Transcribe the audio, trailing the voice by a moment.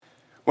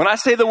When I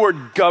say the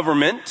word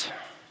government,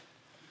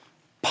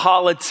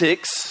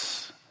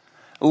 politics,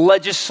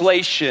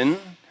 legislation,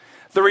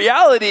 the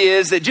reality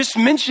is that just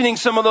mentioning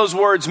some of those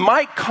words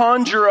might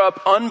conjure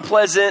up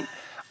unpleasant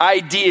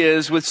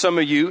ideas with some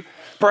of you,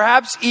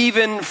 perhaps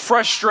even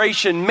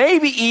frustration.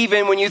 Maybe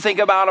even when you think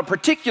about a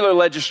particular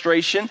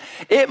legislation,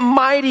 it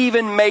might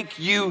even make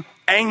you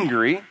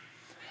angry.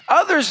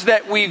 Others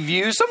that we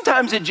view,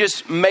 sometimes it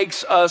just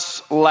makes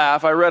us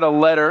laugh. I read a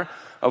letter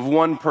of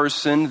one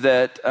person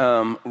that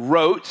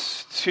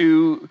wrote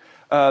to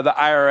the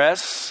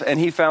IRS, and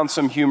he found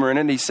some humor in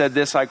it. He said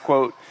this, I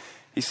quote,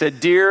 he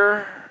said,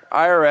 "Dear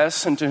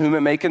IRS, and to whom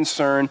it may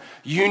concern,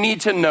 you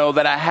need to know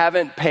that I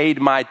haven't paid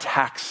my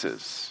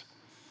taxes.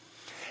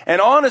 And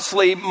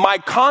honestly, my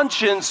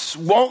conscience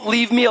won't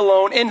leave me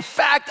alone. In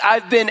fact, I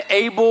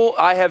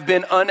have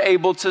been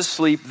unable to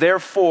sleep.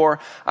 Therefore,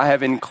 I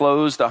have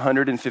enclosed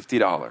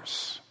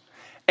 $150.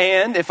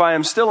 And if I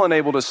am still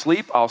unable to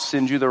sleep, I'll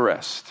send you the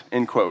rest."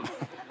 End quote.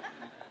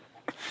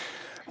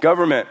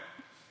 Government,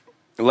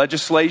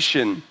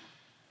 legislation,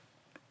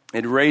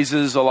 it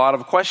raises a lot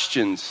of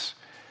questions.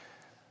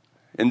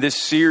 In this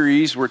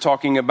series, we're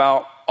talking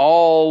about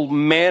all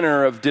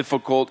manner of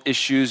difficult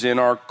issues in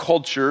our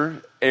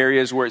culture,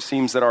 areas where it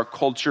seems that our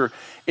culture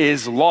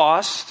is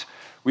lost.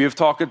 We have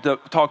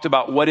talked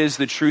about what is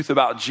the truth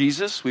about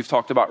Jesus. We've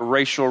talked about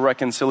racial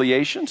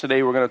reconciliation.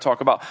 Today we're going to talk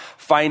about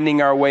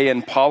finding our way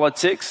in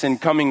politics. In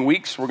coming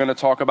weeks, we're going to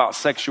talk about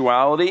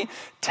sexuality,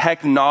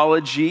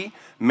 technology,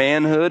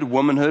 manhood,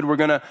 womanhood. We're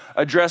going to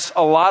address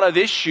a lot of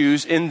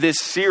issues in this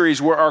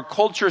series where our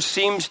culture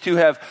seems to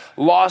have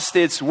lost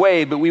its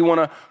way, but we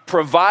want to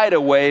provide a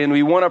way and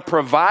we want to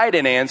provide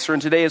an answer.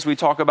 And today as we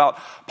talk about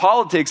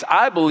politics,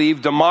 I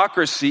believe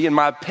democracy, in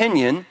my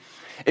opinion,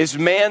 is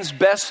man's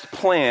best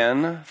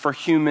plan for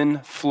human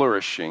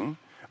flourishing.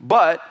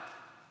 But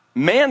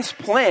man's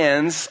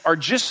plans are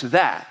just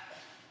that.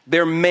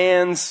 They're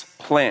man's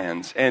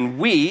plans. And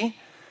we,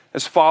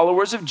 as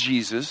followers of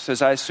Jesus,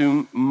 as I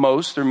assume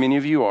most or many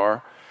of you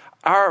are,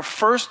 our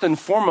first and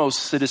foremost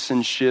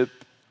citizenship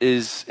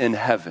is in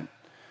heaven.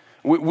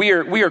 We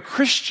are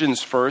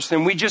Christians first,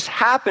 and we just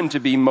happen to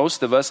be,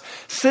 most of us,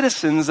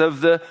 citizens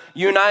of the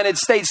United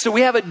States. So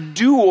we have a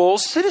dual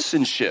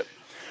citizenship.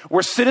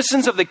 We're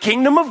citizens of the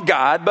kingdom of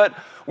God, but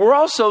we're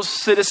also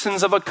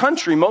citizens of a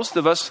country, most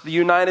of us, the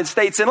United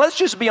States. And let's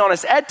just be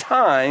honest, at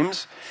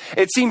times,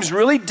 it seems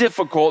really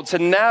difficult to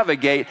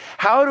navigate,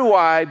 how do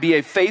I be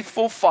a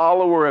faithful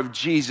follower of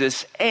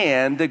Jesus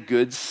and a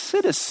good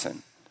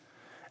citizen?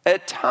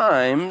 At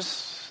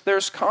times,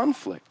 there's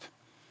conflict.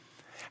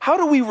 How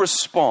do we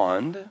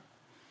respond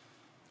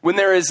when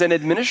there is an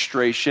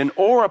administration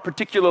or a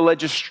particular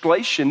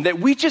legislation that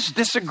we just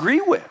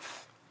disagree with?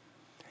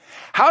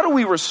 How do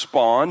we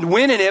respond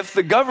when and if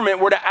the government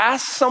were to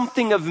ask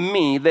something of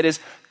me that is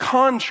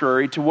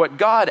contrary to what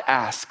God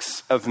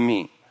asks of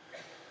me?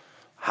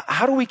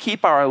 How do we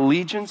keep our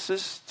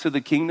allegiances to the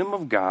kingdom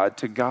of God,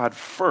 to God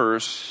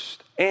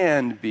first,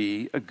 and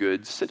be a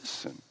good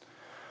citizen?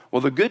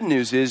 Well, the good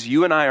news is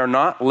you and I are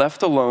not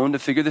left alone to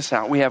figure this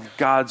out. We have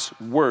God's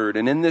word.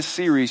 And in this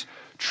series,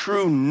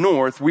 True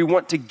North, we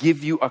want to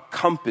give you a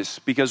compass,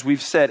 because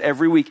we've said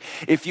every week,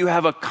 if you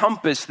have a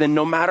compass, then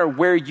no matter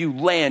where you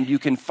land, you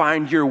can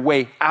find your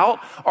way out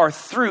or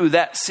through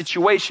that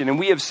situation. And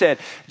we have said,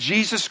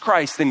 Jesus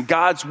Christ and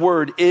God's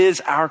word is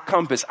our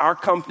compass. Our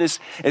compass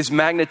is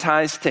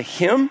magnetized to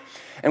him,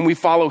 and we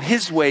follow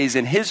his ways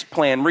and his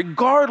plan.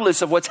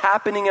 Regardless of what's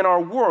happening in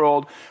our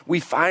world,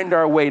 we find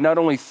our way not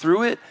only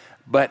through it,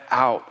 but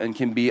out, and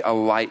can be a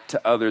light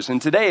to others.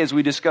 And today, as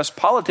we discuss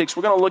politics,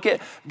 we're going to look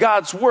at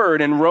God's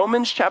word in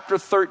Romans chapter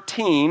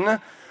 13,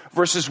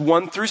 verses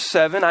 1 through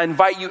 7. I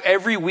invite you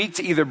every week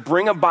to either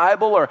bring a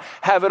Bible or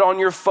have it on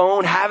your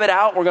phone, have it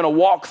out. We're going to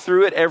walk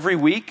through it every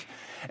week.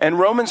 And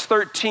Romans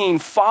 13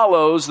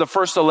 follows the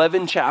first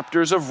 11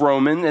 chapters of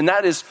Romans, and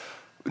that is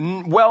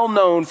well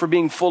known for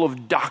being full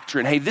of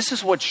doctrine. Hey, this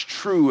is what's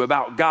true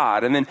about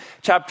God. And then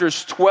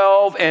chapters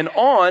 12 and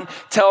on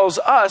tells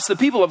us, the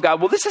people of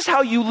God, well, this is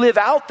how you live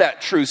out that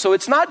truth. So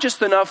it's not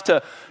just enough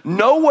to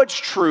know what's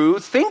true,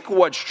 think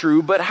what's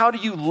true, but how do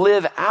you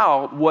live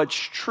out what's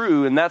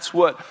true? And that's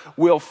what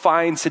we'll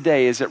find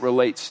today as it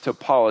relates to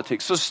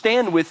politics. So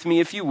stand with me,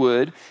 if you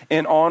would,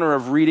 in honor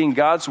of reading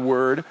God's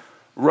word,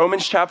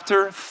 Romans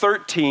chapter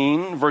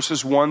 13,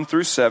 verses 1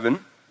 through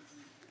 7.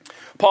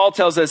 Paul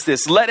tells us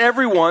this: "Let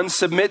everyone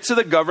submit to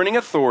the governing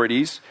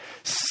authorities,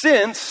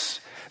 since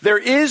there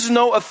is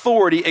no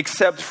authority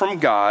except from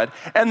God,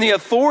 and the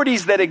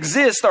authorities that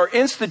exist are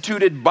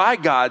instituted by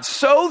God.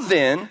 So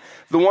then,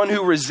 the one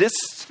who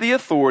resists the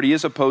authority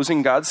is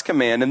opposing God's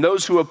command, and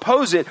those who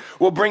oppose it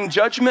will bring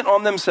judgment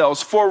on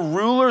themselves. For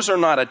rulers are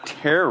not a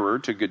terror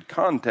to good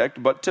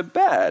conduct, but to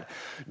bad.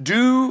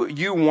 Do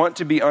you want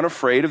to be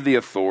unafraid of the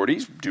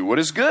authorities? Do what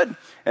is good,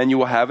 and you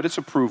will have its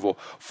approval.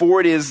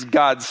 For it is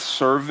God's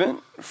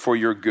servant for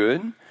your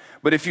good.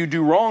 But if you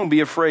do wrong, be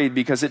afraid,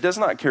 because it does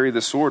not carry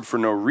the sword for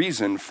no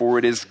reason, for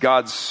it is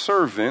God's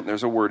servant,"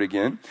 there's a word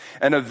again,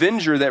 "an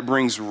avenger that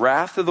brings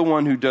wrath to the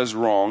one who does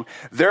wrong.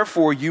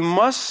 Therefore you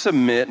must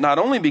submit, not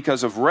only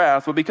because of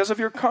wrath, but because of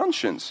your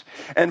conscience.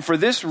 And for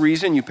this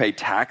reason you pay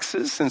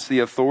taxes, since the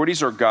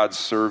authorities are God's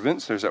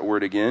servants," there's that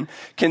word again,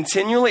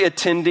 "continually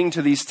attending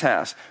to these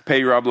tasks. Pay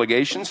your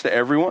obligations to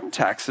everyone,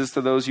 taxes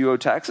to those you owe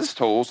taxes,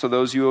 tolls to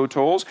those you owe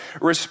tolls,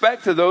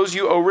 respect to those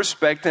you owe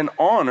respect, and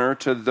honor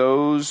to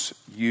those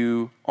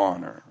you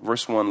honor."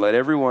 Verse 1, "Let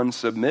everyone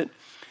submit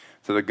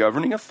to the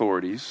governing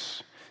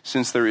authorities,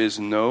 since there is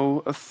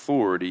no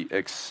authority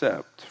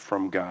except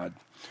from God."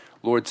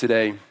 Lord,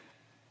 today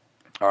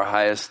our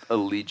highest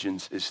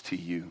allegiance is to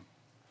you.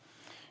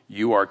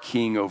 You are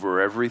king over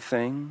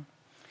everything,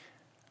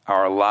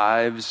 our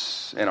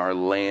lives and our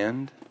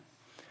land.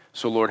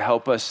 So Lord,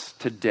 help us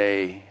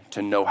today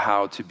to know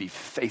how to be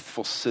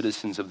faithful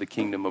citizens of the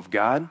kingdom of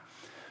God,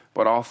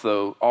 but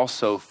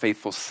also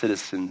faithful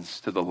citizens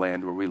to the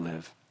land where we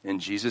live. In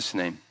Jesus'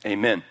 name,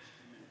 amen.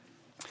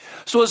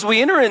 So as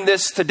we enter in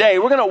this today,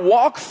 we're going to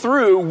walk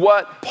through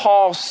what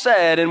Paul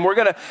said, and we're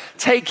going to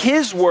take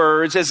his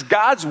words as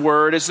God's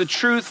word, as the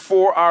truth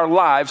for our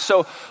lives.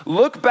 So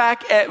look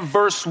back at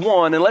verse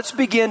 1, and let's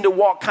begin to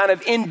walk kind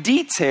of in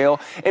detail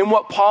in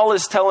what Paul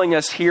is telling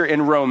us here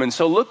in Romans.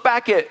 So look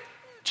back at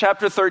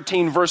chapter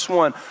 13, verse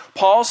 1.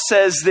 Paul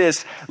says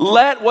this,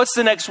 what's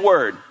the next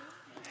word?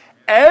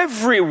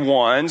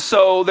 Everyone,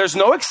 so there's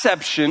no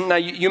exception. Now,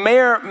 you may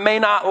or may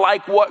not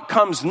like what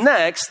comes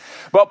next,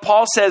 but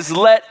Paul says,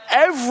 let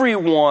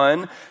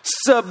everyone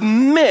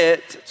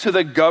submit to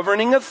the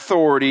governing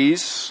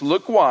authorities.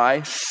 Look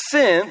why.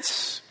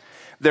 Since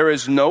there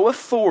is no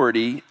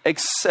authority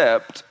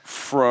except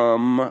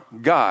from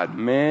God.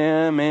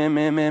 Man.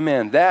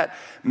 That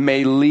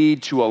may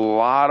lead to a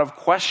lot of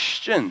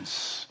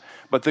questions.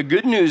 But the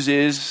good news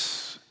is,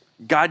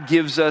 God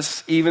gives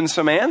us even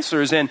some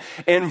answers. And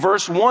in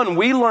verse 1,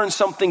 we learn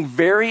something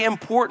very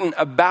important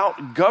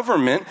about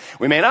government.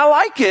 We may not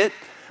like it,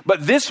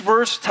 but this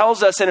verse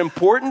tells us an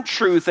important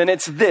truth, and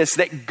it's this,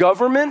 that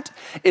government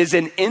is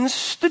an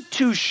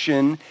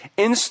institution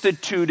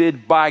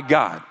instituted by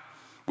God.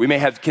 We may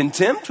have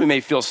contempt, we may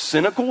feel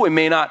cynical, we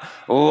may not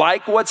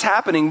like what's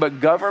happening,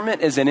 but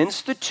government is an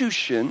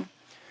institution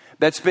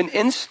that's been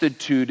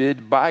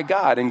instituted by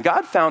God. And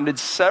God founded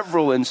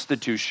several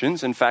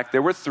institutions. In fact,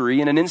 there were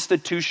 3. And an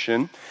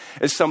institution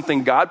is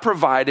something God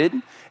provided.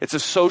 It's a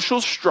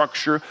social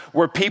structure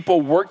where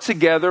people work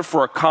together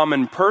for a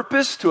common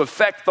purpose to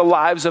affect the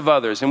lives of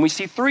others. And we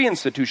see 3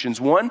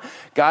 institutions. 1,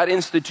 God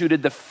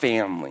instituted the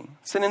family.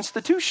 It's an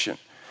institution.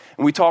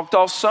 And we talked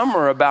all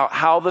summer about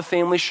how the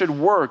family should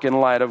work in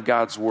light of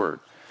God's word.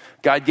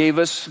 God gave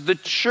us the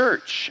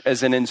church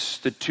as an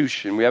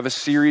institution. We have a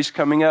series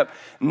coming up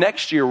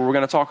next year where we're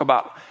going to talk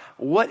about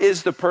what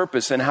is the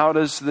purpose and how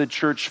does the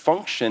church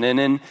function. And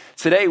then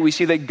today we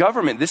see that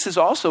government, this is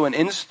also an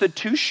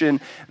institution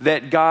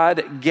that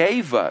God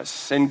gave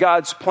us. And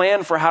God's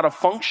plan for how to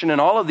function in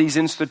all of these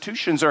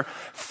institutions are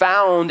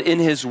found in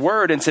his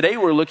word. And today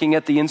we're looking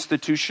at the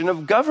institution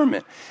of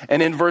government.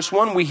 And in verse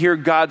 1, we hear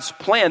God's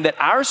plan that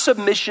our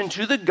submission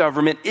to the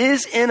government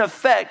is in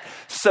effect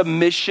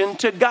submission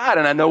to God.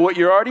 And I know what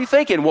you're already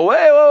thinking. Well,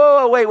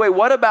 wait.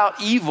 What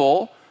about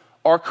evil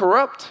or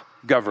corrupt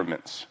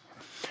governments?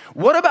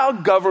 What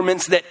about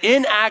governments that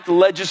enact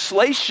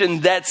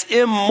legislation that's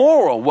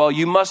immoral? Well,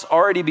 you must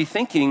already be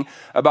thinking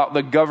about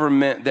the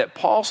government that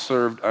Paul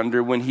served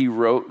under when he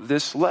wrote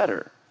this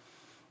letter.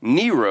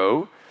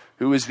 Nero,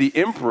 who was the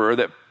emperor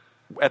that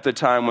at the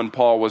time when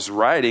Paul was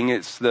writing,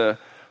 it's the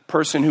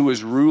person who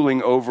was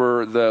ruling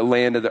over the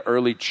land of the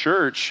early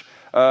church,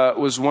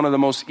 was one of the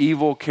most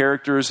evil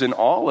characters in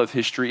all of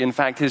history. In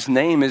fact, his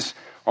name is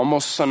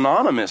almost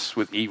synonymous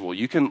with evil.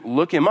 You can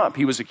look him up.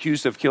 He was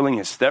accused of killing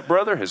his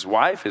stepbrother, his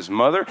wife, his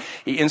mother.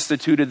 He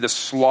instituted the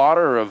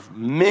slaughter of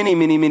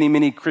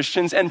many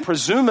Christians and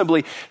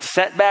presumably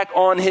sat back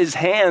on his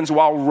hands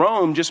while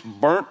Rome just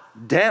burnt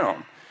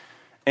down.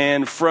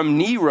 And from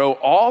Nero,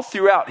 all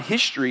throughout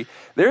history,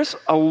 there's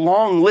a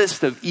long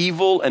list of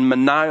evil and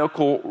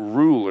maniacal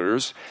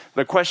rulers.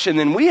 The question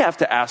then we have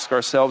to ask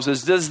ourselves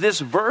is, does this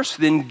verse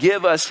then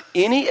give us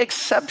any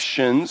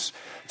exceptions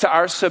to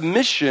our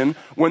submission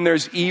when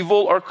there's evil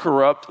or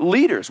corrupt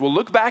leaders? Well,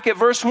 look back at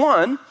verse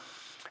 1,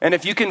 and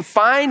if you can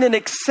find an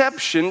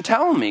exception,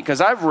 tell me, because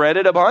I've read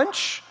it a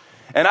bunch,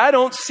 and I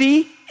don't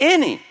see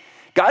any.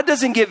 God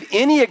doesn't give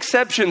any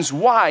exceptions.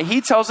 Why?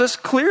 He tells us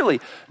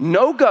clearly,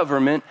 no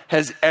government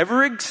has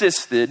ever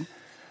existed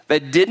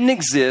that didn't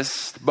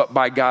exist but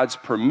by God's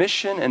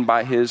permission and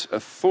by his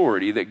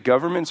authority, that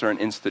governments are an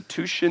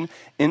institution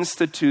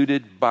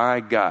instituted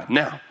by God.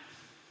 Now,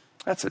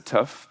 that's a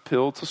tough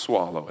pill to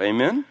swallow.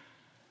 Amen?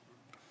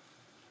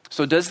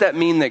 So does that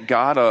mean that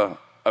God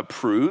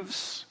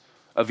approves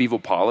of evil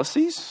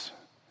policies?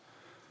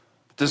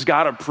 Does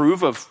God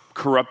approve of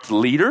corrupt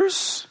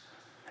leaders?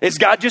 Is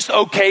God just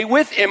okay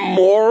with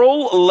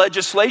immoral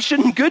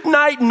legislation? Good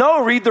night,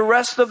 no. Read the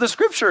rest of the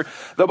scripture.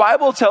 The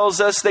Bible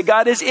tells us that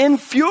God is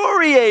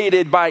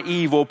infuriated by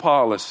evil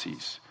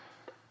policies.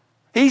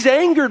 He's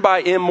angered by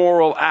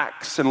immoral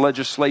acts and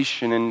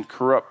legislation and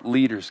corrupt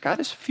leaders. God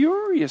is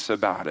furious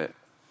about it.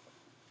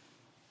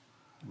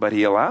 But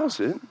he allows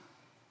it.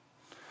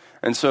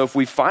 And so if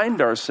we find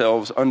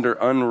ourselves under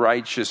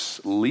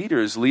unrighteous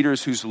leaders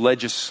whose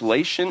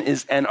legislation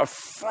is an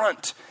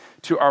affront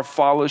to our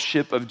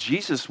fellowship of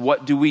Jesus,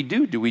 what do we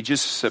do? Do we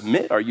just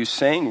submit? Are you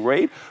saying,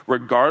 Ray,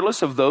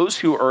 regardless of those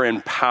who are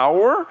in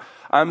power,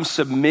 I'm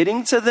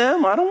submitting to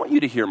them? I don't want you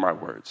to hear my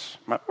words.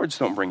 My words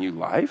don't bring you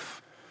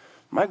life.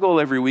 My goal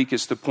every week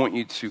is to point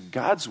you to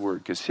God's word,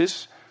 because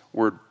his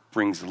word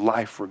brings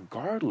life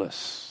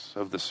regardless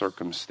of the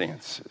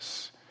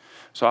circumstances.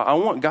 So I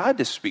want God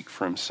to speak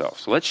for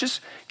himself. So let's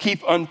just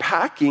keep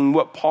unpacking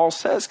what Paul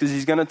says, because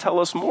he's going to tell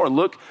us more.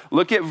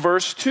 Look at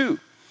verse 2.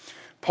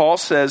 Paul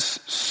says,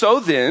 so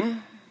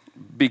then,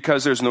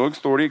 because there's no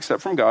authority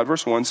except from God,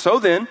 verse 1, so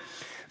then,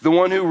 the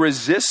one who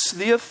resists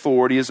the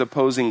authority is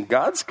opposing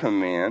God's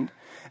command,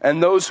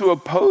 and those who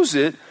oppose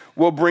it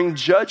will bring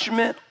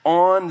judgment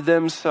on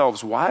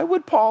themselves. Why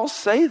would Paul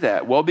say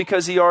that? Well,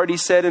 because he already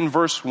said in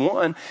verse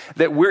 1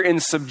 that we're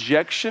in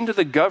subjection to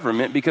the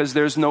government because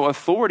there's no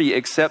authority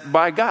except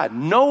by God.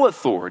 No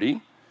authority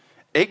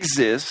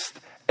exists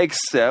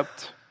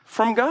except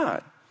from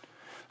God.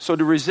 So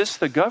to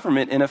resist the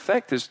government, in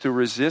effect, is to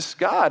resist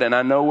God. And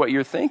I know what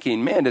you're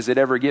thinking. Man, does it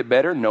ever get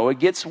better? No, it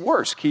gets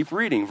worse. Keep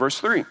reading. Verse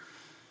 3.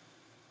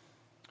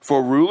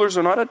 For rulers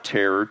are not a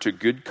terror to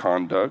good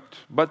conduct,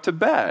 but to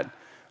bad.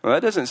 Well,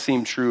 that doesn't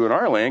seem true in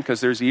our land because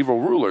there's evil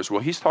rulers.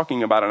 Well, he's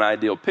talking about an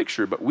ideal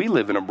picture, but we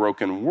live in a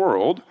broken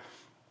world.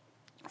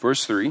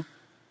 Verse 3.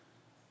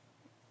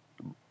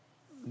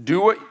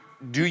 Do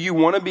you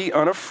want to be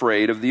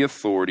unafraid of the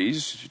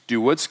authorities? Do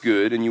what's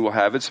good, and you will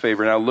have its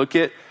favor. Now look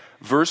at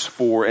verse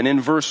 4. And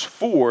in verse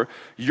 4,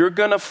 you're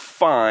going to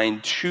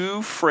find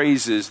two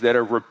phrases that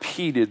are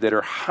repeated that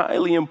are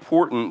highly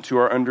important to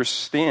our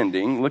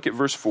understanding. Look at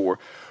verse 4.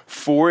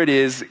 For it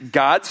is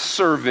God's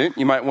servant.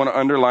 You might want to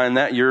underline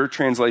that. Your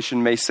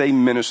translation may say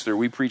minister.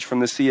 We preach from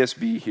the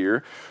CSB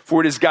here.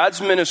 For it is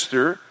God's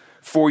minister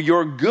for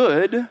your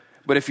good.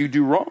 But if you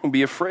do wrong,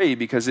 be afraid,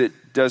 because it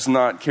does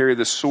not carry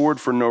the sword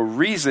for no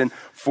reason.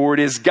 For it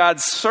is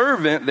God's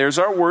servant, there's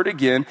our word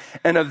again,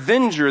 an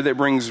avenger that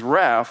brings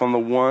wrath on the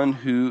one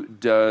who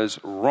does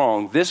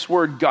wrong. This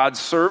word God's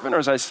servant, or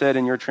as I said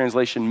in your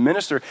translation,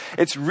 minister,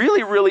 it's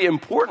really, really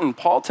important.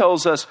 Paul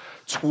tells us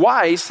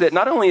twice that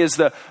not only is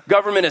the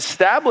government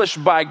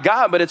established by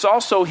God, but it's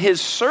also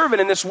his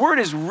servant. And this word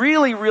is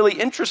really, really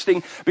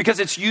interesting because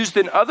it's used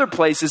in other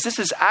places. This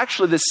is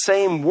actually the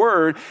same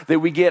word that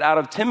we get out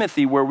of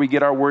Timothy, where we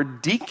get our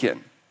word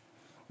deacon,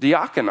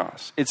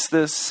 diakonos. It's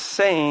the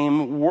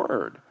same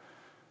word,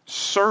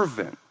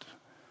 servant.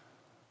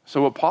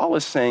 So what Paul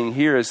is saying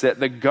here is that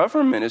the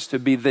government is to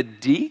be the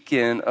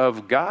deacon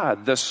of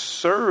God, the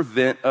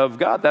servant of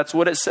God. That's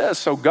what it says.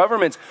 So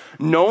governments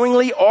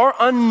knowingly or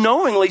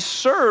unknowingly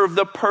serve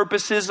the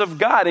purposes of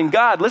God. And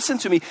God, listen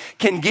to me,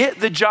 can get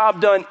the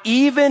job done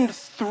even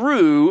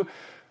through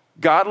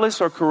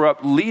godless or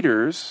corrupt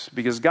leaders,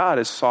 because God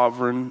is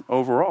sovereign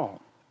over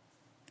all.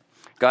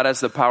 God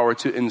has the power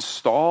to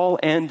install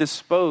and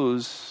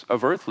dispose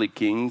of earthly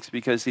kings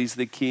because he's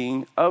the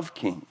King of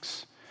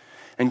kings.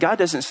 And God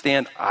doesn't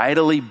stand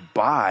idly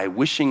by,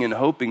 wishing and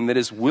hoping that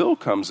his will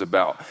comes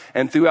about.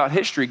 And throughout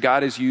history,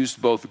 God has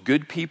used both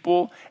good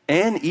people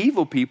and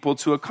evil people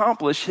to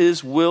accomplish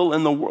his will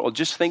in the world.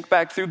 Just think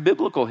back through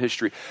biblical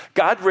history.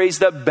 God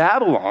raised up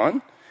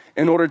Babylon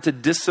in order to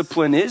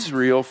discipline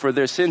Israel for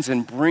their sins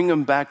and bring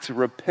them back to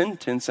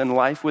repentance and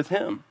life with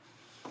him.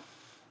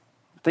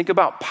 Think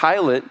about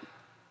Pilate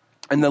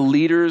and the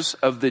leaders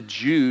of the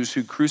Jews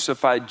who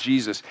crucified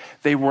Jesus.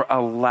 They were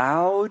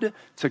allowed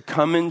to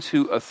come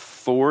into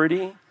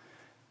authority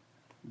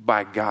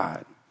by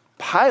God.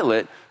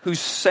 Pilate, who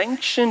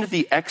sanctioned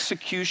the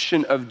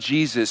execution of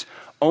Jesus,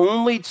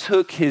 only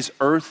took his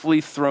earthly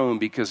throne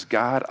because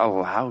God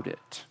allowed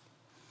it.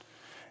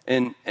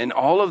 And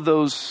all of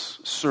those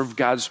serve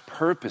God's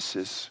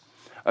purposes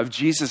of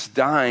Jesus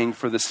dying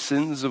for the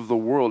sins of the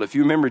world. If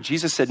you remember,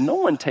 Jesus said, no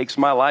one takes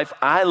my life,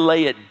 I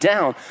lay it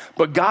down.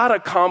 But God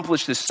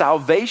accomplished the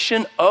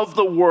salvation of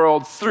the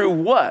world through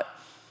what?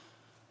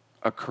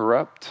 A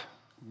corrupt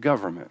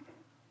government.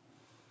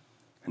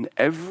 And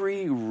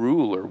every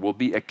ruler will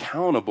be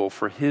accountable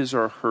for his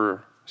or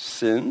her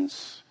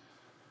sins.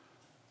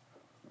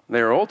 They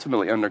are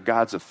ultimately under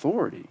God's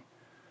authority.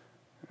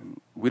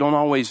 We don't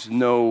always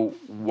know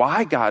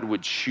why God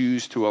would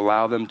choose to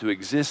allow them to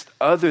exist,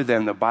 other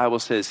than the Bible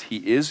says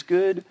he is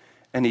good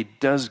and he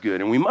does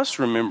good. And we must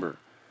remember,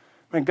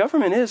 man,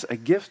 government is a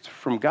gift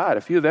from God.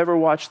 If you have ever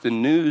watched the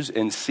news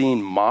and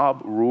seen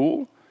mob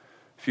rule,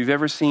 if you've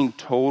ever seen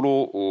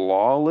total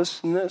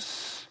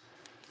lawlessness,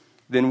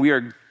 then we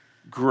are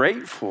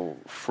grateful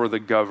for the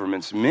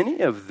governments,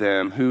 many of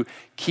them who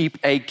keep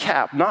a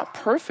cap, not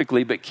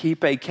perfectly, but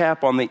keep a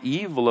cap on the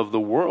evil of the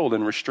world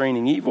and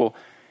restraining evil,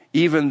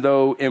 even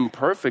though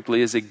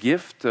imperfectly, is a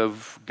gift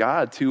of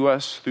God to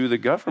us through the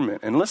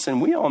government. And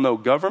listen, we all know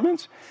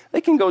governments, they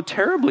can go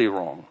terribly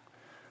wrong.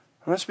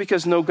 And that's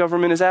because no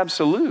government is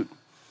absolute.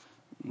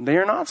 They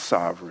are not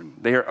sovereign.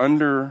 They are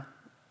under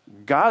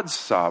God's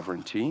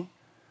sovereignty.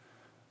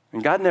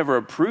 And God never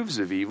approves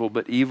of evil,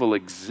 but evil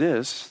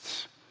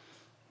exists.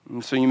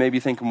 And so you may be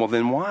thinking, well,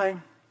 then why?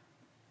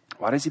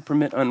 Why does he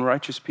permit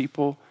unrighteous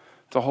people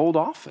to hold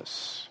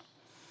office?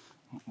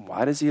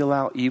 Why does he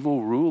allow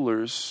evil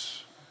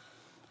rulers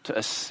to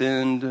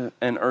ascend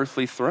an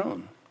earthly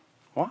throne?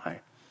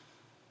 Why?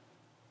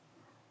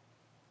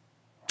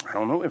 I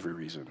don't know every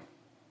reason.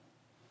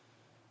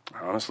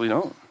 I honestly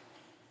don't.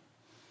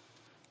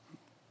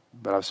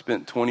 But I've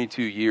spent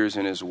 22 years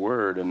in his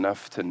word,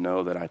 enough to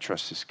know that I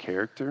trust his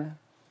character,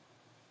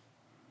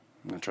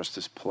 and I trust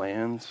his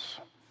plans,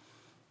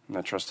 and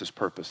I trust his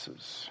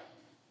purposes.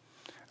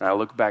 And I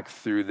look back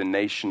through the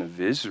nation of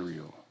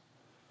Israel,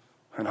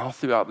 and all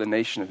throughout the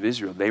nation of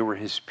Israel, they were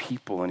his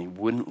people, and he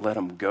wouldn't let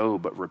them go,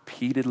 but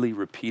repeatedly,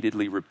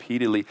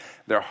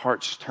 their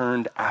hearts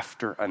turned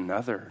after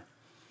another.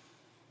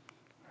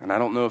 And I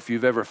don't know if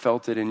you've ever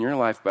felt it in your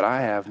life, but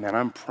I have. Man,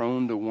 I'm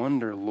prone to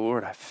wonder,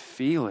 Lord, I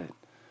feel it.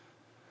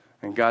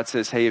 And God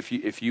says, hey,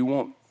 if you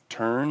won't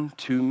turn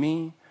to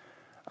me,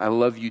 I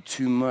love you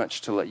too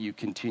much to let you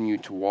continue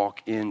to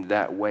walk in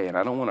that way. And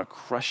I don't want to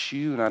crush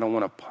you and I don't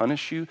want to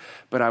punish you,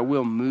 but I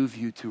will move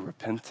you to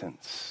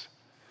repentance.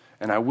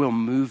 And I will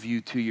move you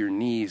to your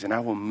knees, and I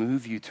will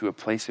move you to a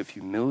place of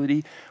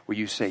humility where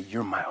you say,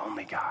 you're my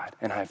only God,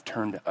 and I've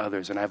turned to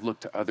others, and I've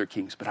looked to other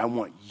kings, but I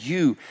want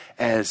you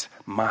as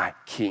my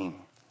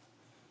king.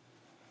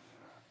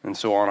 And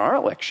so on our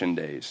election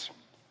days,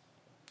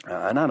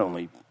 I not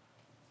only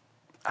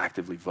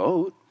actively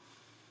vote,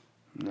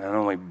 not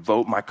only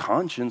vote my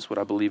conscience, what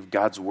I believe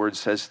God's word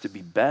says to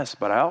be best,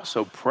 but I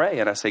also pray,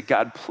 and I say,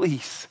 God,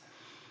 please,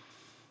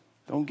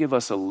 don't give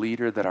us a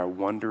leader that our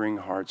wondering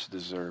hearts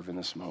deserve in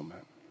this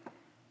moment.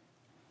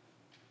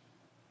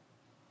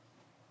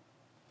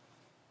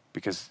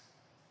 Because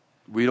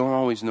we don't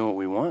always know what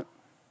we want.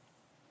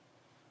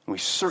 And we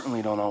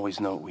certainly don't always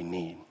know what we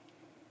need.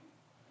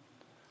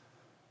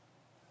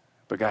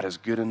 But God is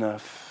good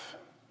enough,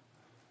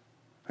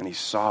 and he's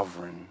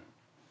sovereign,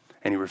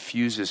 and he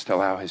refuses to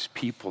allow his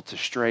people to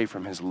stray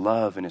from his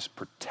love and his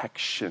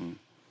protection.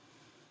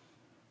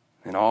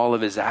 And all of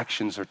his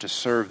actions are to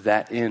serve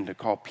that end, to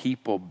call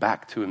people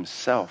back to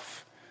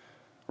himself.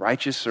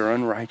 Righteous or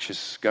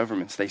unrighteous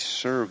governments, they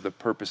serve the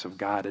purpose of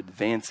God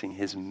advancing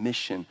his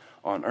mission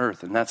on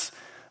earth. And that's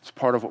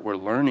part of what we're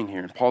learning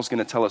here. And Paul's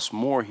going to tell us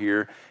more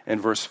here in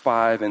verse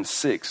 5 and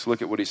 6.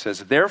 Look at what he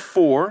says.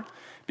 Therefore,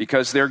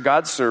 because they're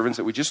God's servants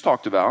that we just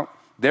talked about,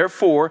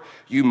 therefore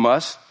you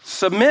must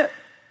submit,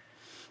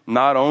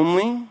 not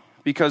only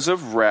because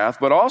of wrath,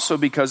 but also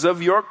because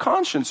of your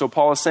conscience. So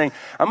Paul is saying,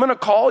 I'm going to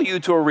call you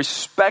to a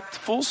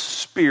respectful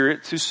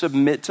spirit to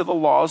submit to the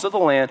laws of the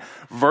land.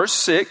 Verse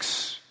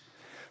 6,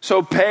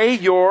 so pay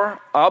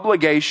your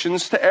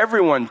obligations to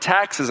everyone.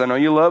 Taxes, I know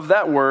you love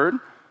that word.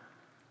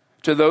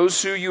 To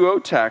those who you owe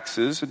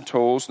taxes and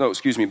tolls. No,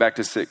 excuse me, back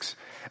to 6.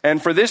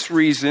 And for this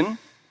reason,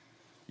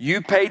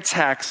 you pay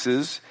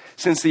taxes,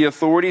 since the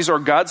authorities are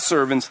God's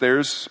servants,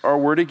 there's our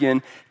word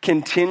again,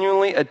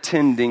 continually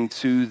attending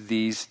to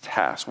these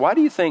tasks. Why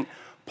do you think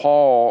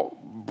Paul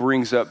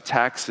brings up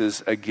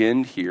taxes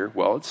again here?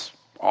 Well, it's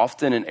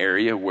often an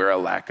area where a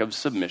lack of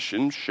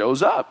submission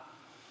shows up.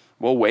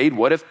 Well, Wade,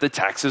 what if the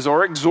taxes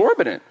are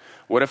exorbitant?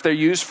 What if they're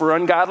used for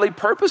ungodly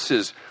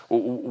purposes?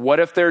 What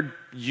if they're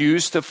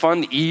used to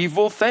fund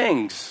evil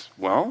things?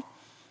 Well,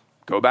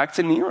 go back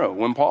to Nero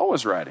when Paul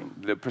was writing.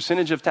 The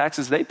percentage of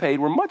taxes they paid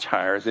were much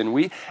higher than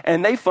we,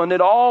 and they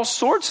funded all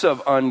sorts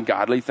of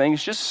ungodly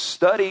things. Just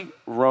study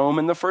Rome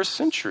in the first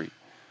century.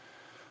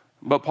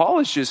 But Paul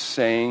is just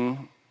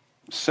saying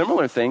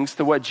similar things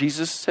to what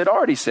Jesus had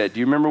already said. Do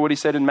you remember what he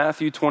said in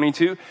Matthew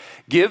 22?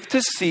 Give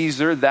to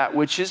Caesar that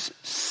which is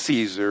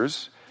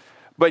Caesar's,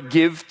 but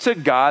give to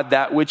God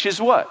that which is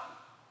what?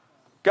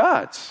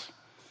 God's.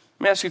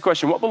 Let me ask you a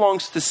question. What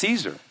belongs to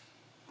Caesar?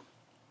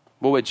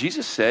 Well, what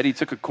Jesus said, he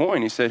took a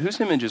coin. He said, whose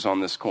image is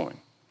on this coin?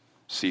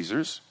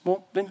 Caesar's.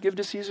 Well, then give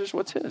to Caesar's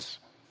what's his.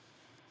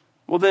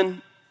 Well,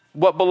 then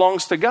what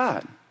belongs to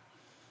God?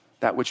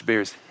 That which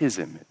bears his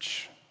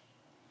image.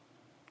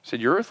 He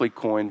said, your earthly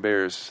coin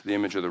bears the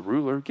image of the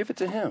ruler. Give it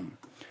to him.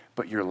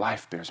 But your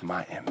life bears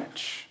my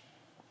image.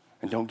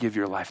 And don't give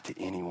your life to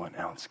anyone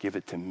else. Give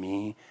it to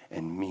me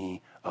and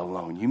me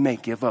alone. You may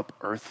give up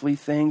earthly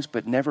things,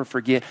 but never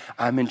forget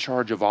I'm in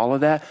charge of all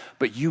of that.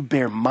 But you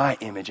bear my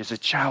image as a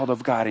child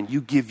of God, and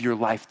you give your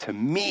life to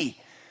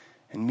me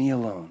and me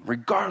alone.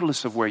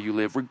 Regardless of where you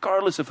live,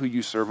 regardless of who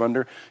you serve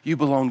under, you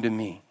belong to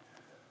me.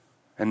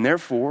 And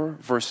therefore,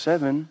 verse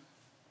 7,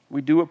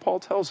 we do what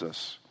Paul tells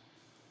us.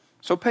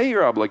 So pay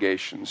your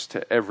obligations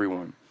to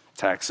everyone.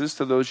 Taxes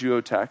to those you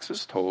owe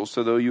taxes, tolls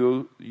to those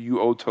you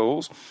owe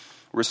tolls,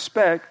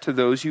 respect to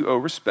those you owe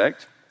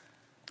respect,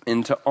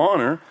 and to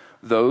honor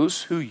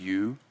those who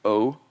you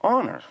owe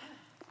honor.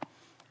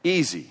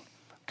 Easy.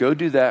 Go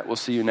do that. We'll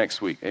see you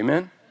next week.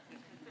 Amen?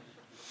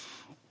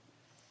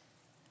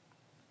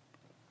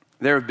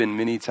 There have been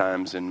many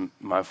times in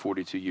my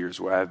 42 years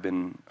where I've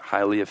been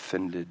highly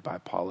offended by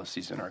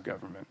policies in our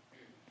government.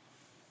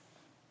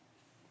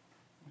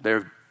 There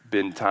have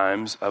been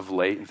times of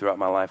late and throughout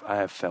my life I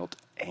have felt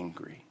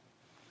angry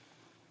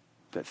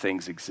that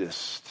things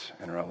exist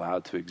and are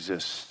allowed to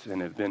exist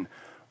and have been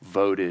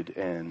voted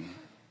and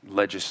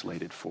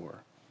legislated for.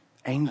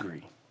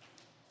 Angry.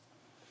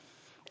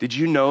 Did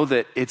you know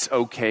that it's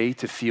okay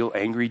to feel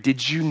angry?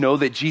 Did you know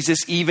that Jesus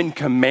even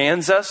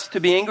commands us to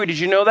be angry? Did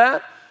you know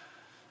that?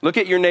 Look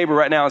at your neighbor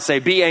right now and say,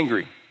 be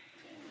angry.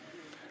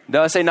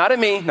 They'll say, not at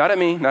me, not at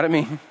me, not at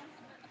me.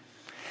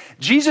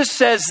 Jesus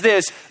says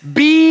this,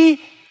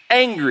 be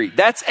angry.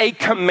 That's a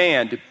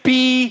command.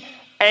 Be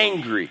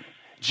angry.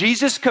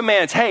 Jesus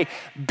commands, hey,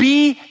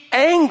 be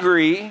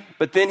angry,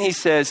 but then he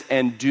says,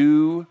 and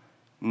do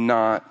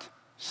not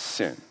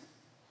sin.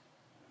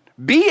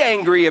 Be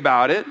angry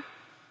about it,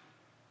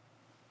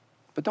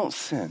 but don't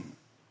sin.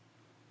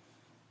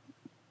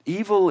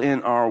 Evil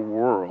in our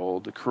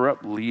world,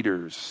 corrupt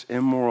leaders,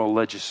 immoral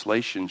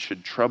legislation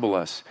should trouble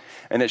us,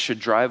 and it should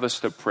drive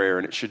us to prayer,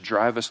 and it should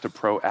drive us to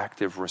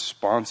proactive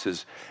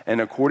responses. And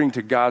according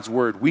to God's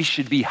word, we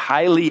should be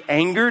highly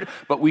angered,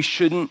 but we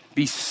shouldn't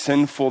be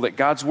sinful. That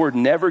God's word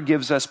never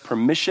gives us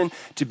permission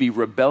to be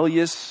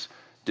rebellious,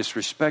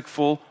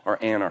 disrespectful,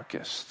 or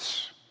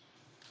anarchists.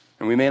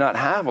 And we may not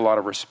have a lot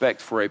of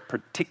respect for a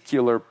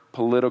particular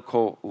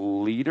political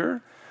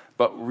leader,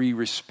 but we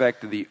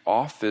respect the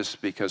office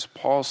because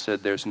Paul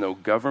said there's no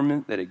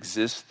government that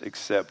exists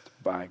except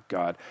by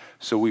God.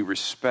 So we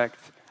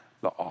respect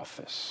the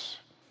office.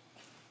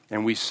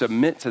 And we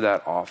submit to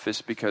that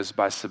office because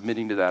by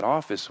submitting to that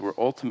office, we're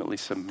ultimately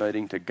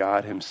submitting to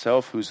God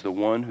himself, who's the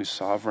one who's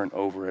sovereign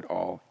over it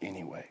all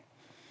anyway.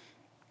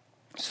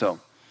 So,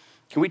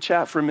 can we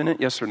chat for a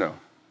minute? Yes or no?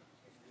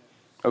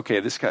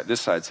 Okay, this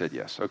side said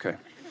yes. Okay.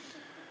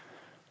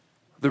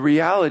 The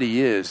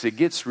reality is it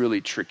gets really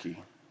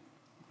tricky.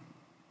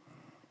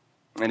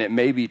 And it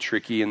may be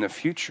tricky in the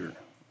future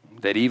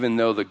that even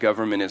though the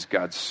government is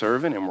God's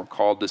servant and we're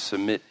called to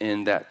submit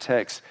in that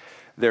text,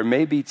 there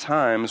may be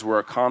times where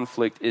a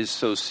conflict is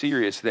so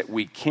serious that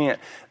we can't,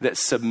 that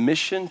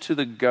submission to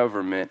the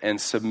government and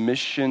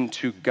submission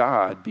to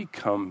God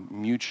become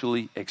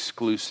mutually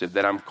exclusive.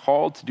 That I'm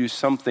called to do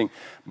something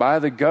by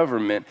the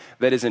government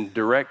that is in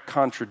direct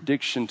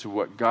contradiction to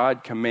what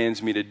God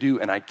commands me to do,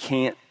 and I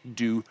can't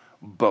do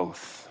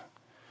both.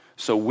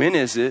 So when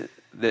is it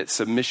that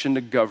submission to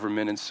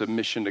government and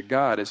submission to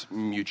God is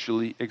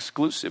mutually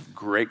exclusive?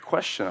 Great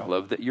question. I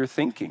love that you're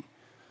thinking.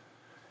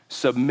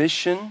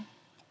 Submission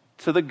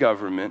to the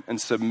government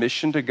and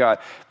submission to God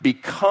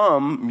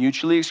become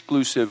mutually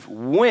exclusive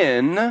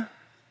when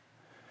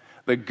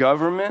the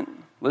government,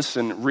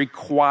 listen,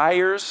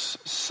 requires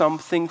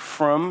something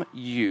from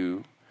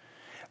you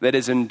that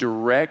is in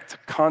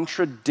direct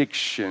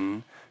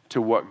contradiction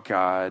to what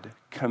God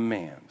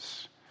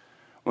commands.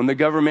 When the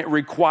government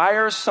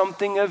requires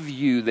something of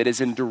you that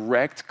is in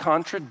direct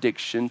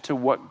contradiction to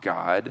what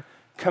God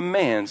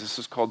commands. This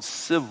is called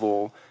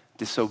civil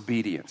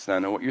disobedience. Now, I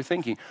know what you're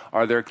thinking.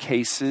 Are there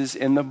cases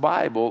in the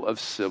Bible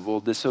of civil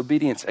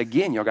disobedience?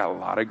 Again, y'all got a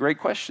lot of great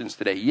questions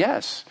today.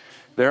 Yes,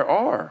 there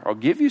are. I'll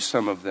give you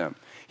some of them.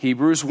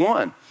 Hebrews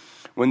 1,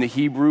 when the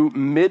Hebrew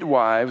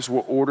midwives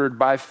were ordered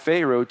by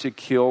Pharaoh to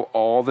kill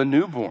all the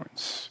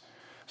newborns.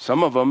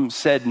 Some of them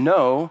said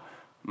no.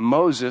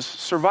 Moses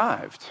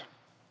survived.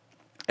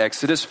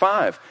 Exodus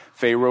 5,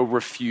 Pharaoh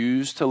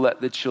refused to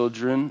let the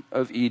children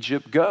of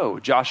Egypt go.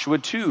 Joshua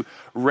 2,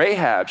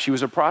 Rahab, she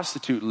was a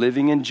prostitute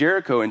living in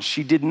Jericho, and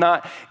she did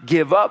not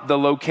give up the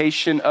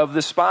location of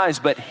the spies,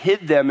 but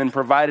hid them and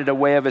provided a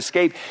way of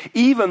escape,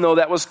 even though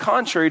that was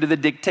contrary to the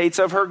dictates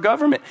of her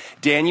government.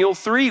 Daniel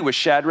 3, with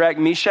Shadrach,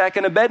 Meshach,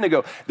 and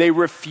Abednego, they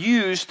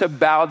refused to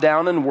bow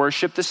down and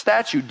worship the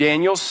statue.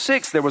 Daniel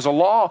 6, there was a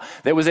law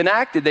that was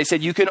enacted. They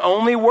said you can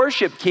only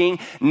worship King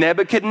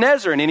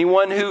Nebuchadnezzar, and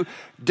anyone who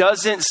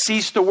doesn't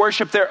cease to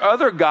worship their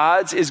other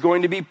gods is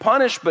going to be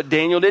punished. But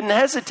Daniel didn't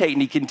hesitate,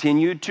 and he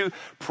continued to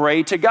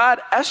pray to God.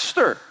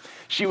 Esther,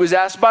 she was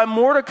asked by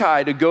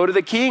Mordecai to go to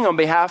the king on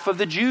behalf of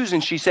the Jews,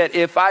 and she said,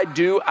 if I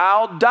do,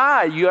 I'll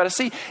die. You got to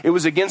see, it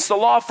was against the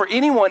law for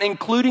anyone,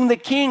 including the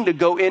king, to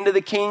go into the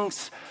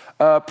king's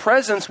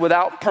presence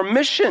without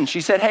permission.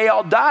 She said, hey,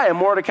 I'll die. And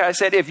Mordecai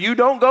said, if you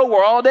don't go,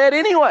 we're all dead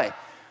anyway.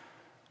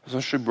 So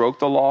she broke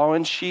the law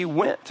and she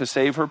went to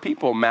save her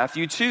people.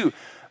 Matthew 2,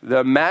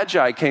 the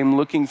Magi came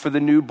looking for the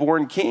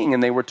newborn king,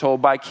 and they were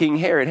told by King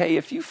Herod, hey,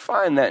 if you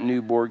find that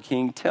newborn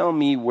king, tell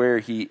me where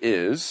he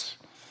is.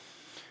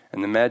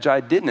 And the Magi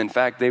didn't. In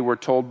fact, they were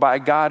told by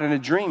God in a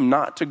dream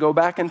not to go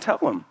back and tell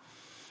him.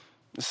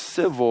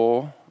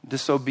 Civil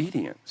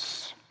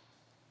disobedience.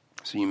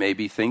 So you may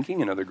be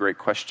thinking, another great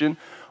question,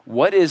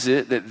 what is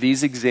it that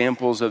these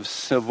examples of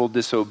civil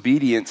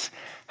disobedience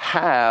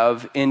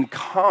have in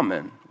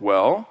common?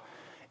 Well,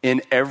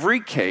 in every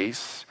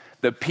case,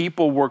 the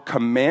people were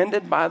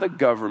commanded by the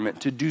government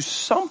to do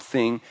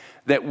something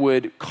that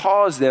would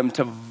cause them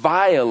to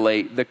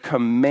violate the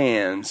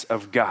commands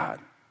of God.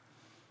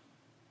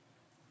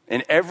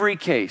 In every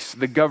case,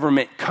 the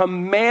government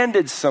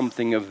commanded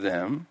something of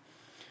them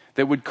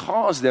that would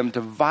cause them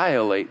to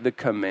violate the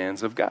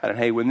commands of God. And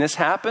hey, when this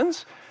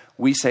happens,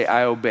 we say,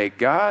 I obey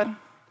God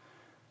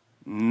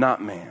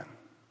not man.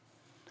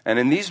 And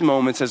in these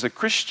moments, as a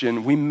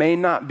Christian, we may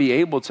not be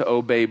able to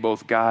obey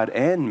both God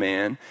and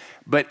man,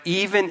 but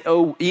even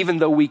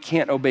though we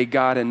can't obey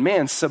God and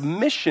man,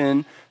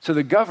 submission to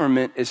the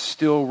government is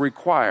still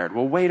required.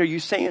 Well, wait, are you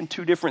saying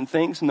two different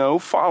things? No,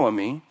 follow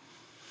me.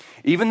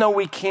 Even though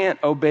we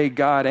can't obey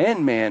God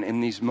and man in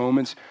these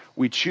moments,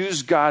 we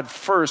choose God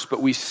first, but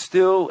we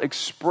still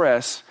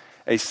express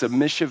a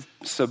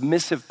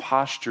submissive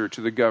posture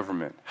to the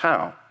government.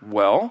 How?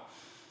 Well,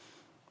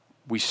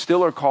 we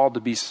still are called to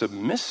be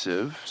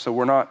submissive, so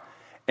we're not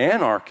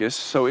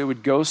anarchists. So it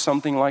would go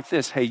something like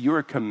this. Hey, you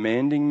are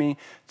commanding me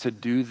to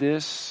do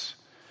this,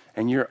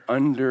 and you're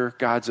under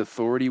God's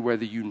authority,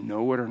 whether you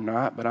know it or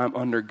not, but I'm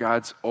under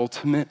God's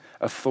ultimate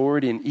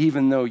authority. And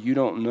even though you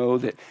don't know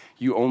that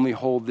you only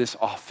hold this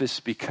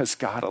office because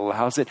God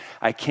allows it,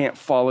 I can't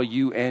follow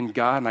you and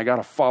God, and I got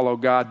to follow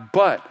God.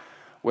 But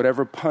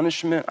whatever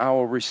punishment I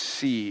will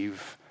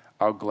receive,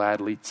 I'll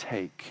gladly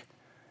take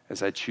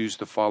as I choose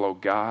to follow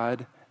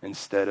God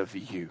instead of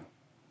you.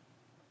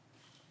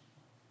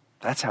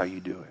 That's how you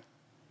do it.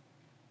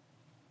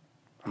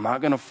 I'm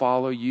not going to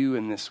follow you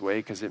in this way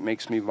because it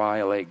makes me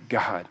violate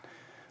God,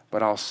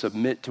 but I'll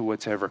submit to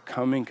what's ever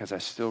coming because I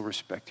still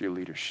respect your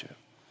leadership.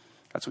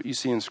 That's what you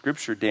see in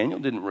Scripture. Daniel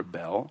didn't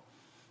rebel.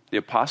 The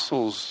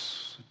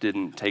apostles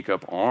didn't take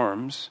up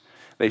arms.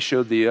 They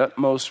showed the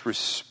utmost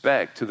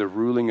respect to the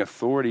ruling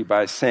authority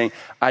by saying,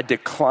 I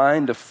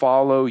decline to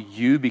follow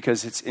you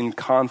because it's in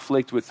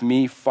conflict with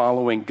me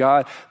following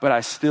God, but I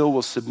still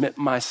will submit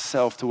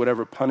myself to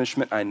whatever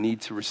punishment I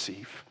need to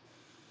receive.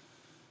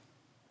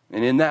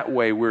 And in that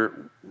way,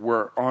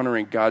 we're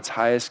honoring God's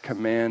highest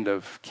command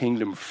of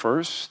kingdom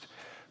first,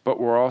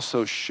 but we're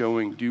also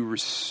showing due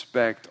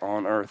respect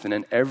on earth. And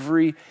in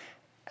every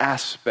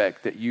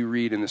aspect that you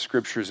read in the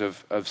scriptures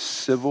of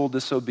civil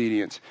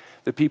disobedience,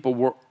 the people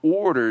were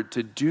ordered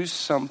to do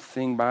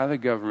something by the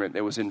government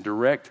that was in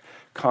direct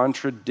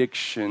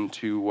contradiction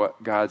to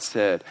what God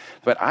said.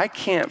 But I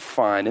can't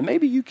find, and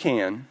maybe you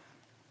can,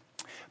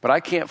 but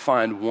I can't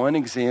find one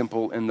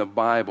example in the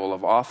Bible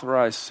of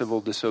authorized civil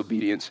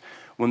disobedience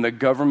when the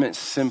government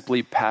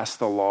simply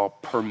passed a law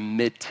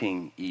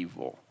permitting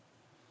evil.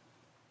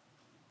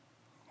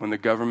 When the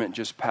government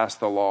just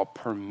passed a law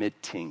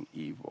permitting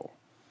evil.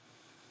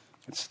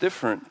 It's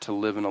different to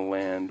live in a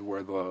land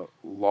where the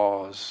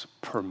laws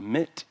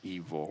permit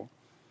evil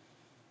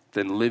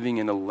than living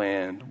in a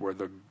land where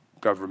the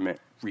government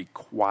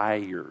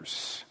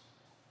requires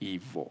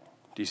evil.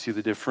 Do you see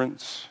the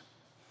difference?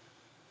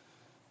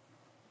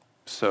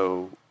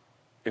 So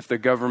if the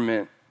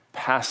government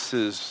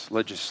passes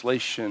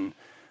legislation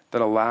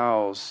that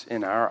allows,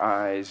 in our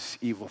eyes,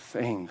 evil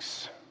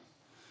things,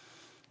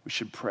 we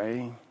should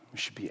pray, we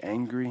should be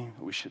angry,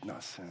 but we should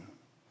not sin.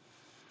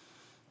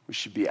 We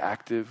should be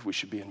active, we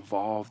should be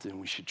involved, and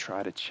we should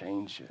try to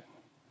change it.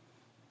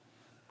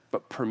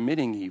 But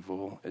permitting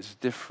evil is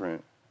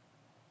different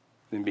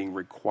than being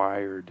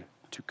required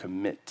to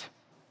commit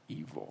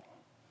evil.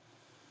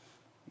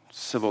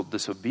 Civil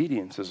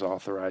disobedience is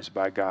authorized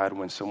by God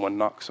when someone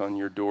knocks on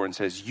your door and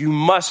says, you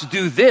must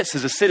do this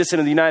as a citizen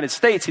of the United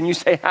States, and you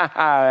say,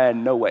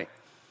 no way.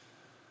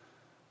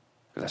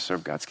 Because I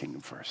serve God's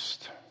kingdom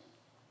first.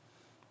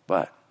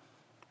 But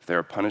if there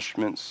are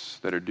punishments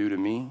that are due to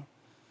me,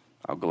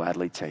 I'll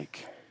gladly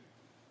take.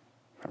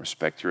 I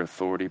respect your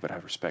authority, but I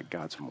respect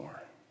God's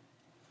more.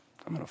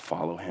 I'm going to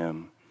follow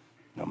him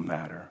no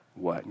matter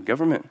what. And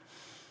government,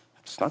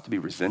 it's not to be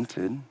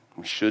resented.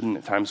 We shouldn't.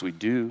 At times we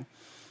do.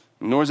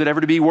 Nor is it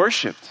ever to be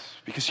worshiped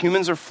because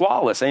humans are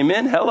flawless.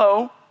 Amen?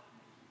 Hello.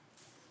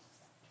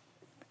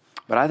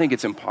 But I think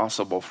it's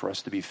impossible for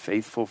us to be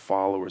faithful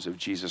followers of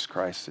Jesus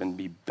Christ and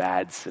be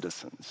bad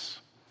citizens.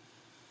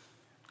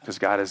 Because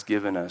God has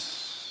given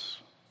us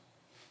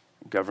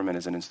government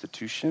as an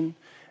institution,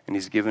 and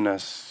he's given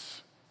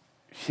us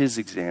his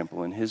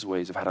example and his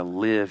ways of how to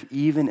live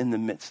even in the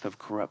midst of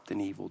corrupt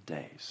and evil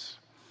days.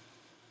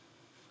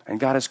 And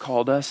God has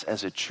called us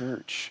as a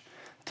church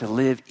to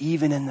live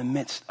even in the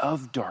midst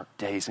of dark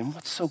days. And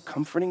what's so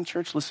comforting,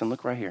 church? Listen,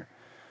 look right here.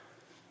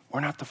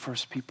 We're not the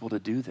first people to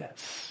do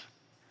this.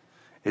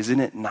 Isn't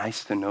it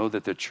nice to know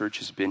that the church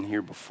has been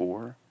here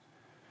before?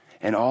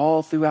 And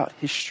all throughout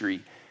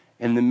history,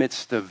 in the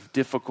midst of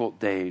difficult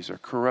days or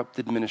corrupt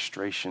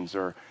administrations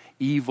or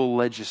evil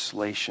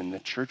legislation, the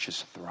church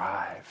has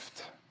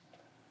thrived.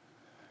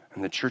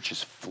 And the church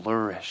has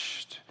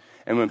flourished.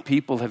 And when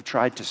people have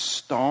tried to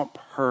stomp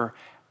her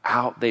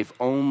out, they've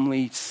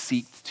only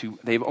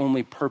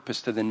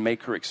purposed to then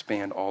make her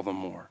expand all the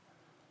more.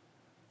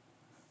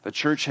 The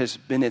church has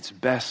been its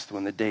best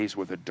when the days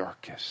were the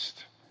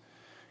darkest.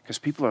 Because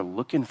people are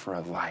looking for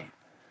a light.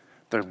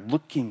 They're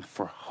looking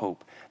for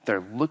hope.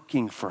 They're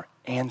looking for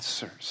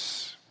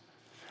answers.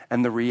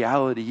 And the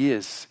reality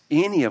is,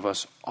 any of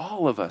us,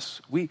 all of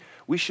us, we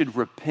should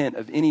repent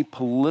of any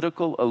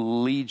political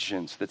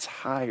allegiance that's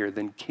higher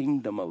than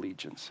kingdom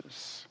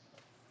allegiances.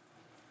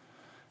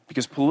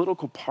 Because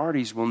political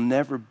parties will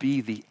never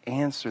be the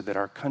answer that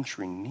our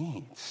country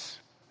needs.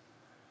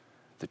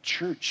 The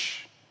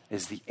church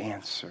is the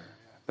answer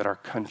that our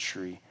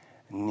country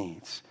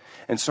needs.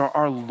 And so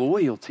our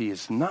loyalty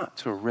is not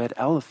to a red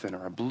elephant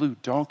or a blue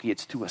donkey.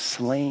 It's to a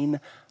slain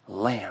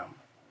lamb.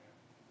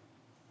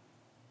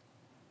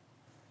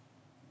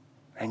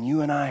 And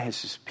you and I,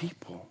 as his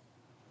people,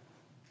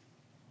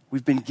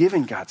 we've been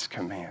given God's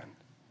command.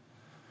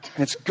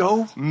 And it's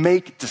go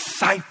make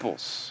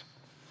disciples.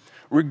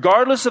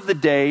 Regardless of the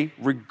day,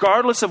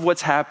 regardless of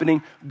what's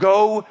happening,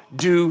 go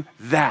do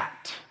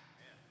that.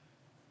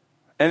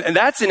 And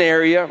that's an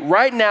area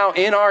right now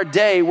in our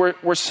day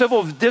where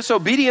civil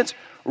disobedience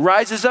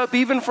rises up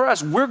even for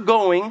us. We're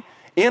going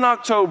in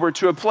October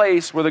to a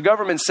place where the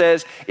government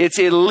says it's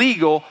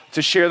illegal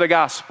to share the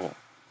gospel.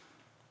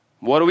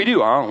 What do we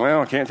do? Oh,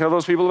 well, I can't tell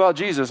those people about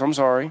Jesus. I'm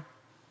sorry.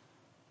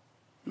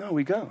 No,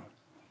 we go.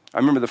 I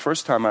remember the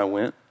first time I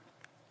went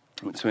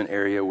to an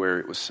area where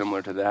it was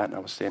similar to that, and I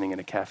was standing in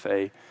a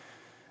cafe,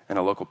 and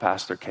a local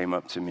pastor came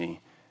up to me,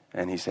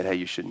 and he said, hey,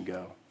 you shouldn't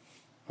go.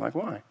 I'm like,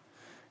 why?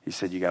 He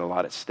said, you got a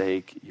lot at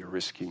stake. You're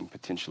risking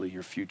potentially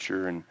your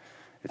future, and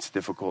it's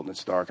difficult and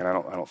it's dark, and I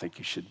don't think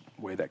you should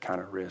weigh that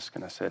kind of risk.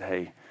 And I said,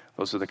 hey,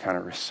 those are the kind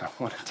of risks I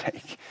want to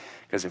take,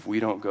 because if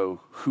we don't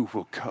go, who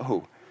will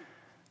go?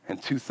 And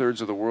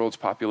 2/3 of the world's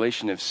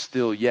population have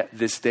still yet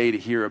this day to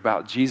hear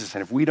about Jesus.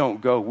 And if we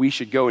don't go, we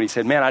should go. And he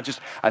said, man,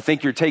 I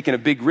think you're taking a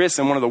big risk.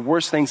 And one of the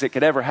worst things that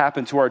could ever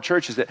happen to our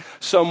church is that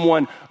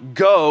someone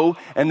go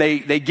and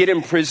they get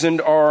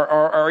imprisoned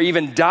or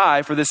even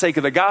die for the sake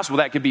of the gospel.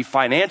 That could be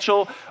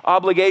financial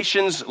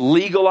obligations,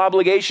 legal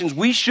obligations.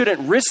 We shouldn't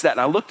risk that.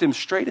 And I looked him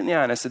straight in the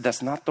eye and I said,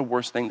 that's not the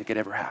worst thing that could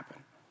ever happen.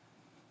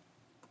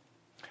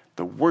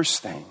 The worst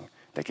thing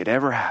that could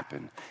ever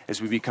happen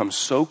is we become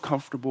so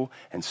comfortable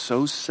and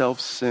so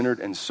self-centered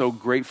and so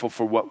grateful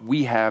for what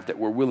we have that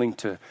we're willing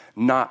to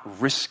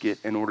not risk it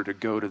in order to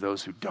go to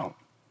those who don't.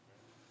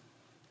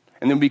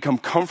 And then become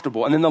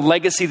comfortable. And then the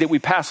legacy that we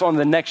pass on to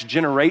the next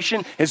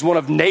generation is one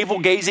of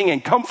navel-gazing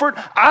and comfort.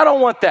 I don't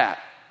want that.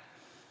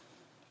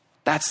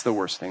 That's the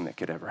worst thing that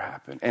could ever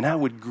happen. And I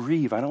would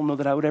grieve. I don't know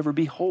that I would ever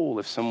be whole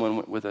if someone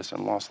went with us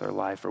and lost their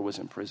life or was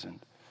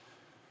imprisoned.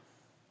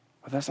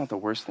 But that's not the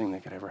worst thing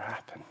that could ever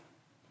happen.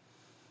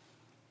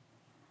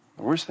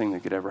 The worst thing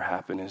that could ever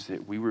happen is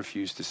that we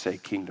refuse to say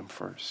kingdom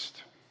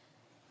first.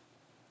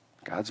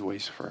 God's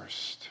ways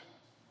first.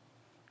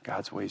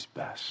 God's ways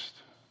best.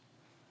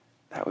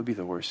 That would be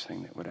the worst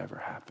thing that would ever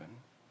happen.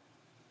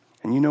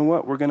 And you know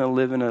what? We're going to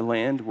live in a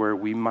land where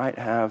we might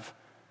have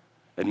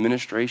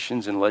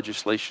administrations and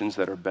legislations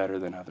that are better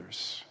than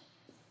others.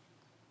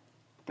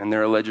 And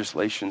there are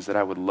legislations that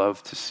I would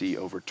love to see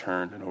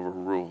overturned and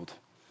overruled.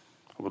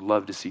 I would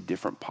love to see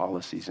different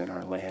policies in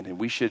our land. And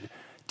we should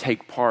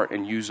take part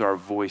and use our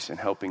voice in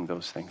helping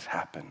those things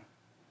happen.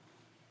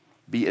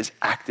 Be as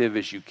active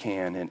as you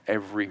can in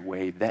every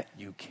way that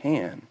you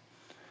can.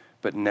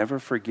 But never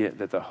forget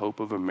that the hope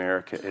of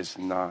America is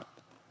not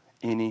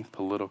any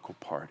political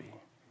party.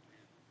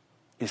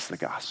 It's the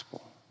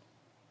gospel.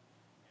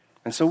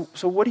 And so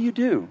what do you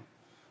do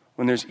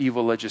when there's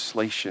evil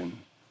legislation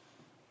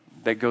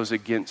that goes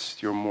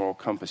against your moral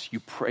compass? You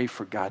pray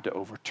for God to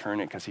overturn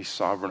it because he's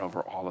sovereign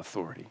over all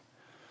authority.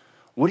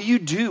 What do you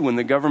do when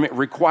the government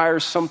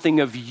requires something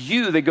of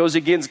you that goes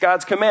against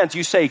God's commands?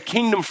 You say,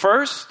 kingdom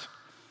first,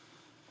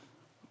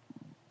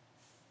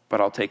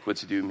 but I'll take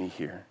what's due me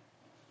here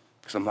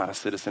because I'm not a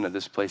citizen of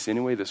this place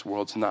anyway. This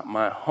world's not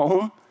my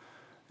home.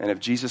 And if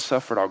Jesus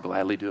suffered, I'll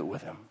gladly do it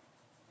with him.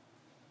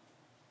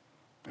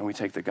 And we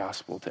take the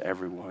gospel to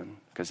everyone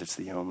because it's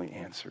the only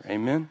answer.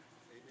 Amen?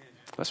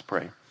 Let's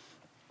pray.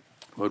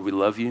 Lord, we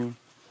love you.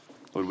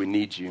 Lord, we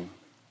need you.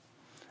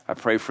 I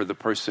pray for the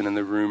person in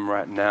the room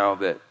right now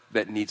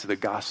that needs the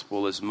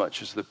gospel as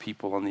much as the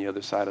people on the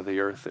other side of the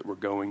earth that we're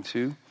going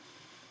to.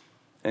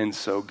 And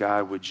so,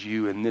 God, would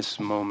you in this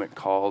moment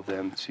call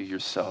them to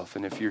yourself?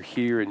 And if you're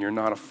here and you're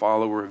not a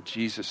follower of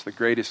Jesus, the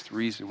greatest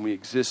reason we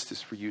exist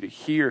is for you to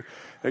hear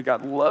that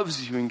God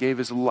loves you and gave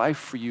his life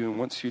for you and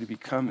wants you to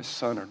become his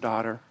son or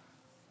daughter.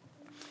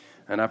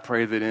 And I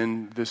pray that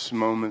in this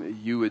moment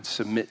that you would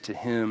submit to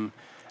him.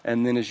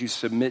 And then as you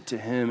submit to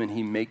him and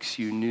he makes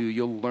you new,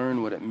 you'll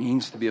learn what it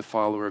means to be a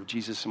follower of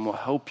Jesus and will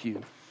help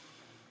you.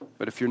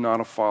 But if you're not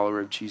a follower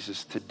of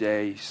Jesus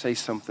today, say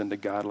something to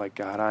God like,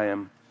 God, I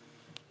am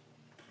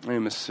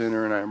a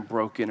sinner and I am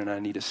broken and I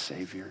need a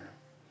Savior.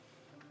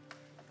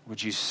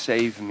 Would you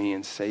save me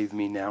and save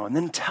me now? And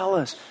then tell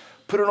us,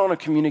 put it on a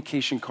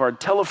communication card.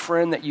 Tell a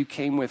friend that you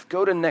came with.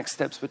 Go to Next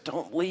Steps, but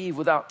don't leave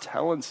without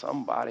telling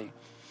somebody.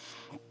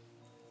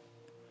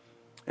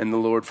 And the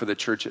Lord, for the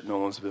church at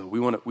Nolensville, we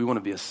want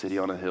to be a city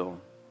on a hill.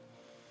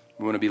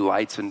 We want to be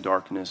lights in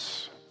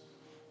darkness.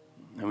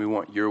 And we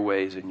want your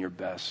ways and your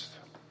best.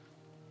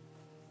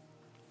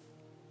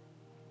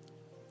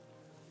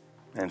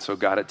 And so,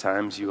 God, at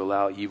times you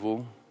allow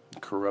evil,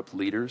 corrupt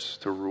leaders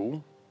to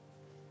rule.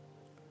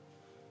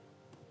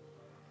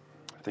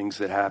 Things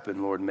that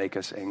happen, Lord, make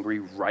us angry,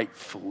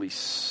 rightfully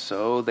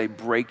so. They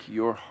break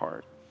your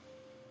heart.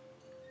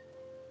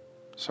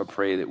 So I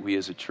pray that we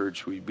as a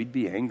church, we'd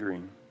be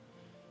angry.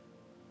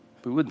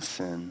 We wouldn't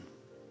sin.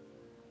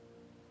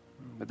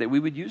 But that we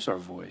would use our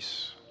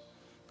voice.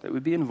 That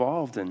we'd be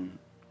involved in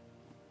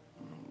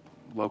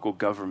local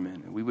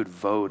government, and we would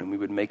vote, and we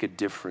would make a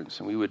difference,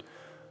 and we would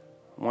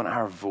want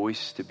our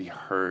voice to be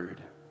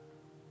heard.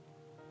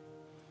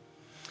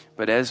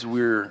 But as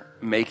we're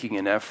making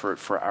an effort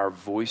for our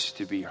voice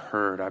to be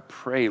heard, I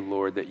pray,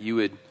 Lord, that you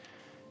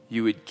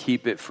would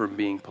keep it from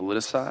being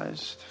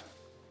politicized,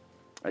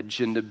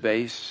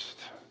 agenda-based.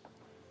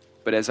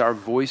 But as our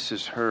voice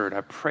is heard,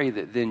 I pray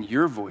that then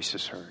your voice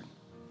is heard,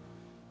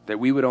 that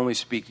we would only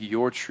speak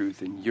your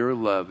truth and your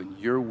love and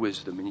your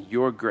wisdom and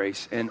your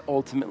grace and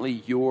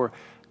ultimately your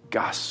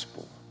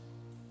gospel.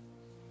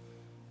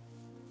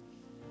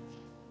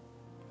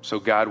 So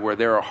God, where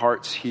there are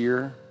hearts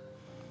here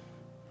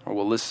or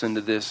will listen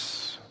to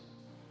this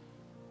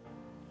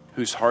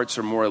whose hearts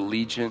are more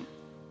allegiant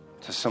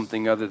to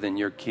something other than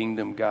your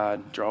kingdom,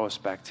 God, draw us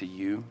back to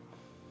you.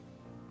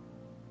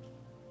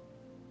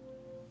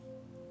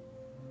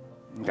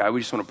 God,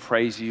 we just want to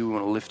praise you. We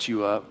want to lift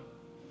you up.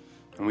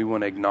 And we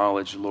want to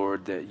acknowledge,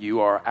 Lord, that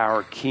you are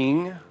our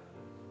King,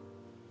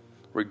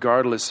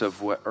 regardless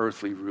of what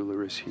earthly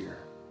ruler is here.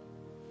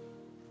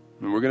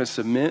 And we're going to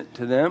submit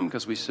to them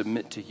because we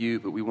submit to you,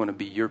 but we want to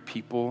be your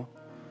people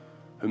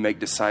who make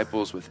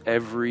disciples with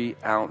every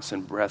ounce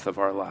and breath of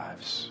our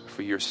lives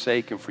for your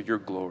sake and for your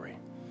glory.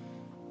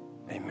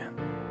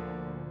 Amen.